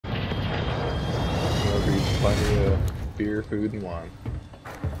plenty of beer, food, and wine.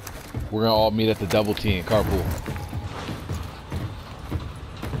 We're gonna all meet at the Double T and carpool.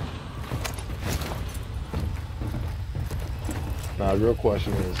 Now, the real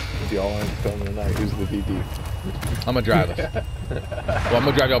question is, if y'all aren't filming tonight, who's the DD? I'm gonna drive us. Well, I'm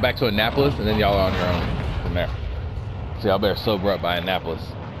gonna drive y'all back to Annapolis, and then y'all are on your own from there. So y'all better sober up by Annapolis.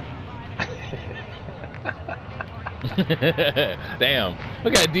 Damn,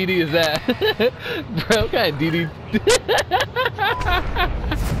 what kind of DD is that? Bro, what kind of DD?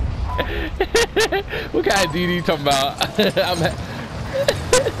 What kind of DD talking about?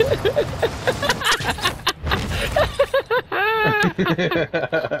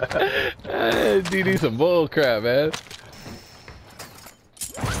 DD some bull crap, man.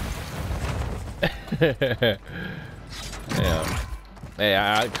 Yeah. Hey,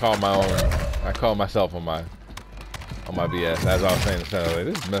 I call my own. I call myself on my BS. As I was saying, like,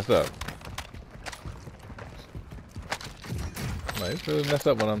 this is messed up. Like, it's really messed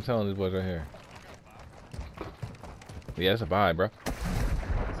up when I'm telling these boys right here. Yeah, it's a buy, bro.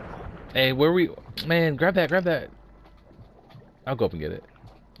 Hey, where we? Man, grab that, grab that. I'll go up and get it.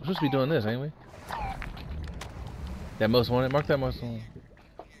 We're supposed to be doing this, ain't we? That most wanted. Mark that most wanted.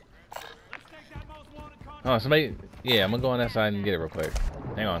 Oh, somebody. Yeah, I'm gonna go on that side and get it real quick.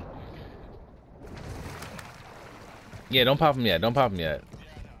 Hang on. Yeah, don't pop them yet. Don't pop them yet.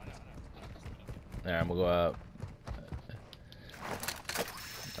 Alright, I'm gonna go up.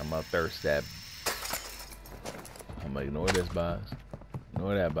 I'm gonna thirst that. I'm gonna ignore this box.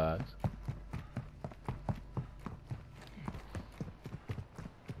 Ignore that box.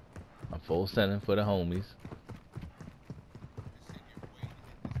 I'm full sending for the homies.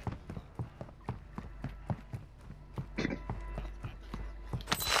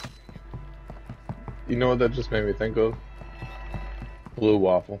 You know what that just made me think of? Blue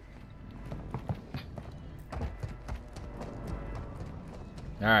waffle.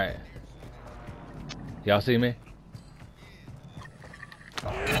 Alright. Y'all see me?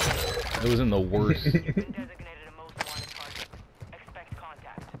 It was in the worst.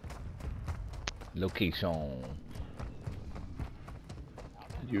 Location.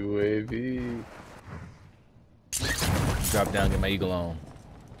 UAV. Drop down, get my eagle on.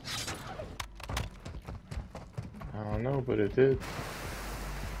 I don't know, but it did.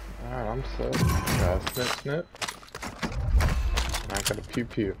 Alright, I'm set. Got snip snip. And I got a pew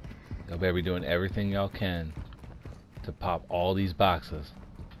pew. Y'all better be doing everything y'all can to pop all these boxes.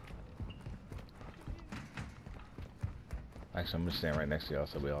 Actually, I'm gonna stand right next to y'all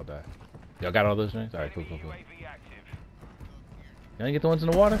so we all die. Y'all got all those drinks? Alright, cool, cool, cool. Y'all ain't get the ones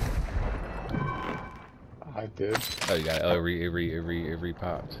in the water? I did. Oh, you got it. Oh, it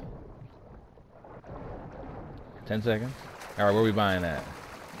re-popped. 10 seconds. Alright, where we buying at?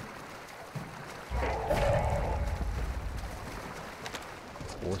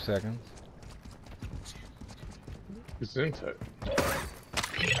 Four seconds. It's inside.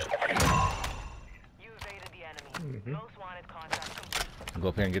 Go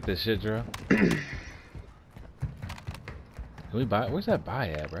up here and get this shit, Drew. Can we buy? Where's that buy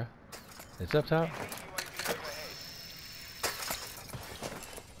at, bro? It's up top.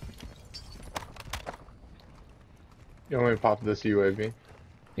 You want me to pop this UAV?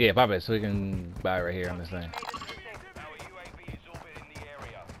 Yeah, pop it so we can buy right here on this thing.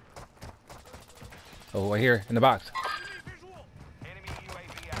 Oh, right here in the box.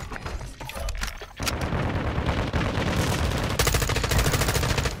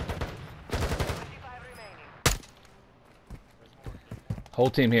 Whole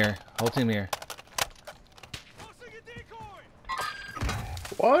team here. Whole team here.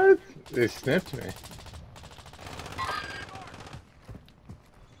 What? They snipped me.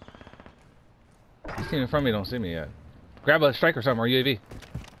 This team in front of me don't see me yet. Grab a strike or something, or UAV.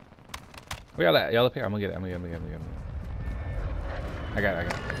 Where y'all at? Y'all up here? I'm gonna get it. I'm gonna get it. I got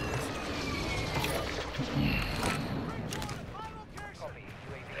it.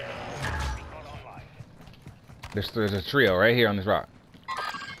 There's a trio right here on this rock.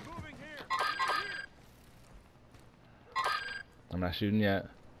 I'm not shooting yet.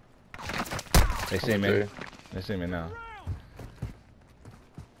 They see me. Okay. They see me now.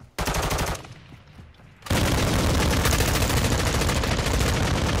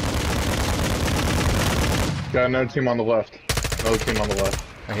 Got another team on the left. Another team on the left.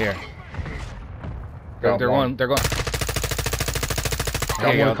 Right here. Got They're one. going. They're going.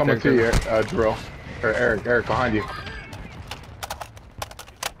 Got one coming to you, Drill. Or Eric, behind you.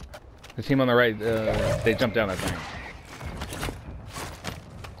 The team on the right, they jumped down, I think.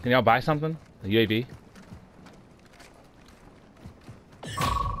 Can y'all buy something? A UAV?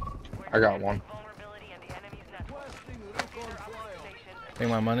 I got one. Take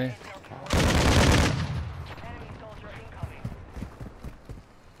my money.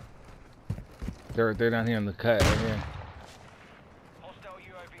 They're down here in the cut right here. Hostile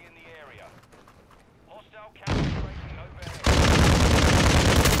UAV in the area. Hostile counter UAV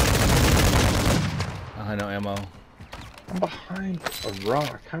overhead. I know ammo. I'm behind a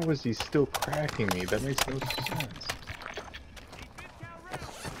rock. How is he still cracking me? That makes no sense.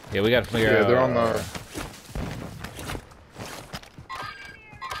 Yeah, we gotta figure Yeah, out. they're on the.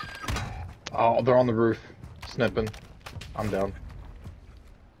 Oh, they're on the roof, snipping. I'm down.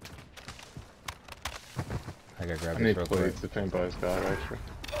 I gotta grab I this need real quick. plates if anybody's got it, actually.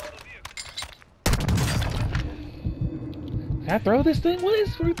 Can I throw this thing? What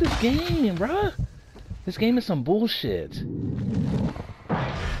is with this game, bruh? This game is some bullshit.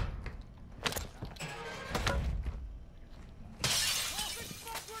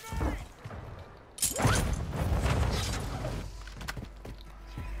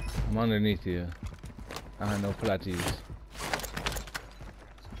 I'm underneath you. I have no platies.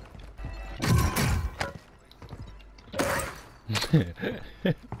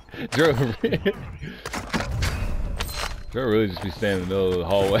 Joe really just be standing in the middle of the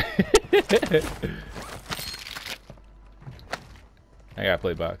hallway. I gotta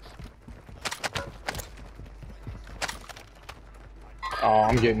play box. Oh,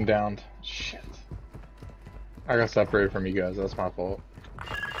 I'm getting downed. Shit. I got separated from you guys. That's my fault.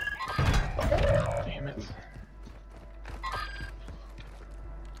 Damn it.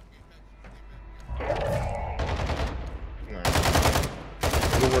 No.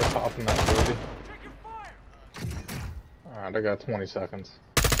 We're popping that booty. Alright, I got 20 seconds.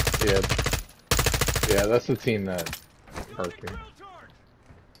 Yeah. Yeah, that's the team that hurt me.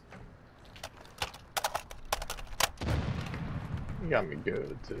 You got me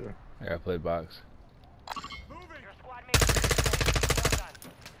good, too. I gotta play box. Your squad mates are well done.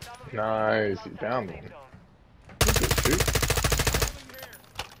 Some of your Nice, team you is downed outside one. the safe zone. Good shoot.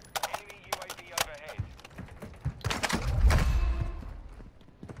 Enemy UAV overhead.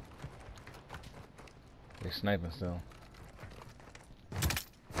 They're sniping still.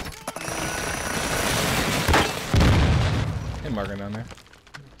 Hey, marker down there.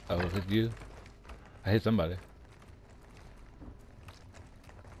 Oh, hit you? I hit somebody.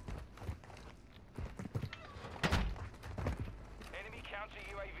 Enemy counter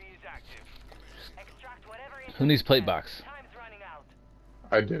UAV is active. Extract whatever Who needs plate intel box? Time's running out.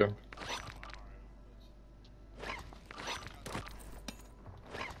 I do.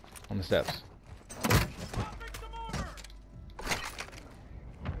 On the steps.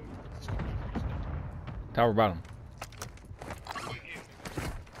 Tower bottom.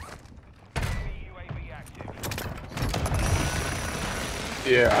 Enemy UAV active.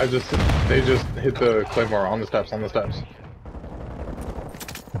 Yeah, they just hit the claymore on the steps, on the steps.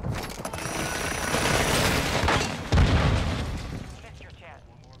 Missed your chance.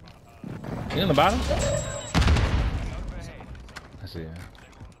 You on the bottom? Overhead. I see. Yeah.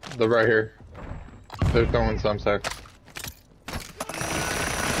 They're right here. They're throwing some sex.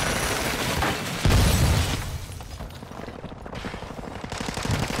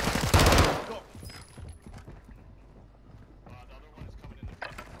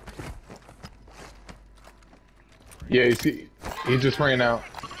 Yeah, you see, he just ran out.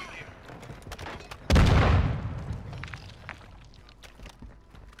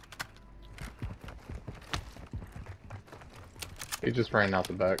 He just ran out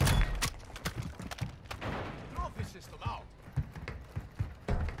the back.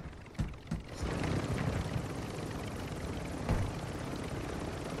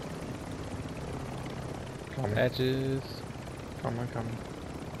 Coming, Patches. coming.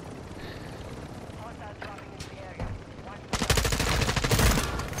 Hostiles dropping into the area. Watch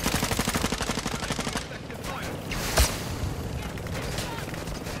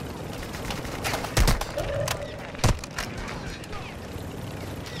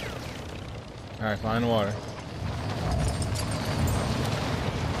Alright, fly in the water.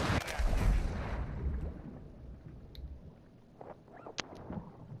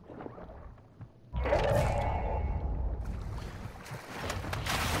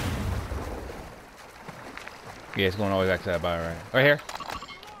 Yeah, it's going all the way back to that bar, right? Right here.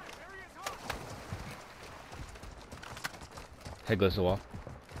 Head goes to the wall.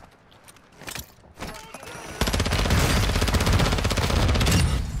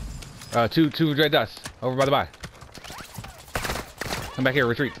 Two red dots over by the buy. Come back here,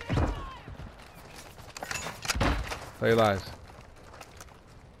 retreat. Play your lives.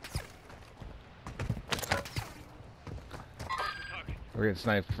 We're getting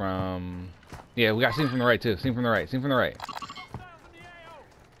sniped from. Yeah, we got seen from the right too. Seen from the right. Seen from the right.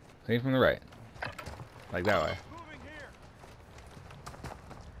 Same from the right. Like that way.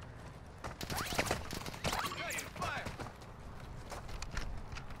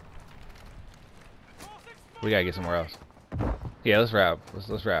 We gotta get somewhere else. Yeah, let's wrap.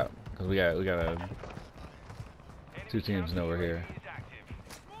 Let's wrap. Cause we got two teams know we're here.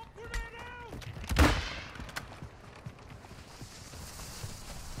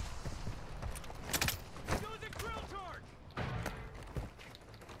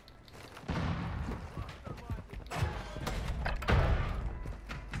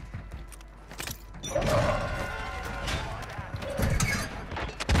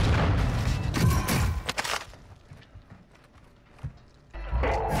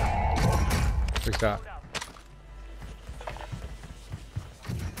 Quick stop.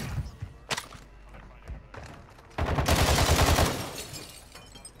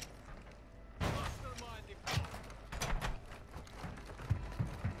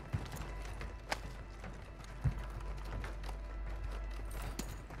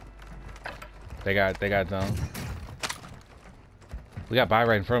 They got zone. We got buy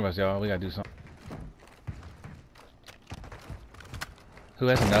right in front of us, y'all. We gotta do something. Who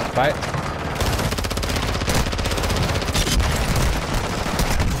has enough? Buy it.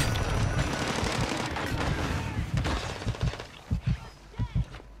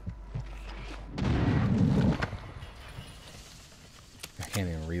 I can't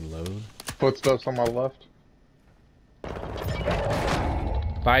even reload. Footsteps on my left.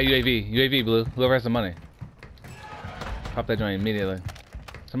 Buy UAV. UAV, Blue. Whoever has the money. Pop that joint immediately.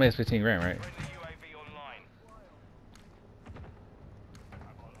 Somebody has 15 grand, right?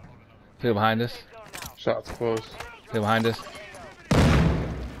 People behind us. Shots close. People behind us.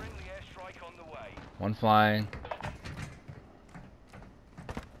 One flying.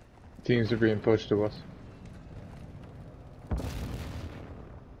 Teams are being pushed to us.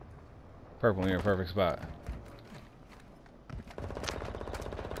 Purple, you're in a perfect spot.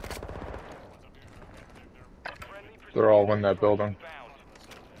 They're all in that building.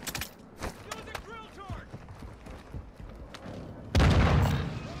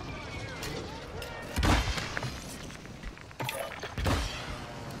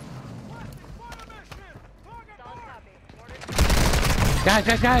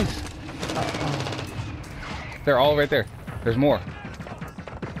 Guys! They're all right there. There's more.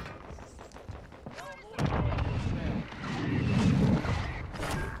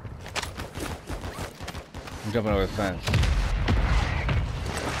 I'm jumping over the fence.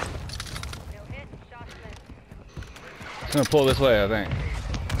 It's gonna pull this way, I think.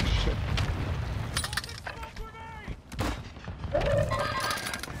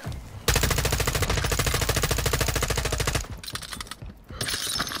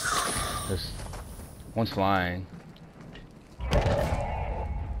 There's one's flying.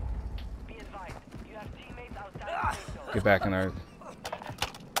 Get back in our.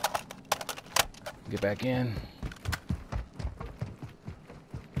 Get back in.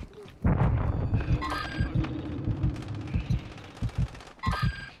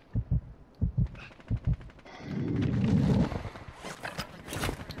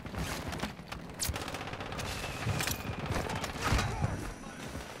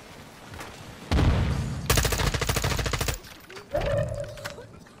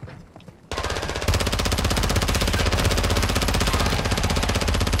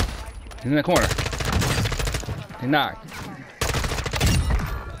 He's in the corner. He knocked.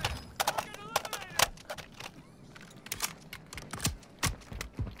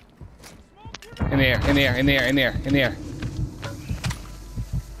 In the air.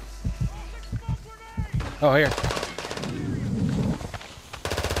 Oh, here.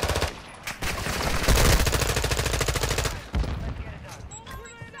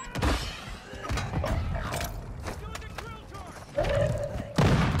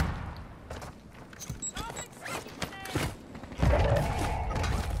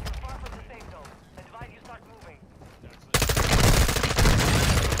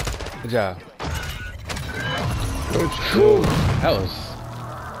 Good job.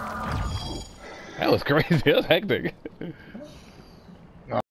 That was crazy. That was hectic.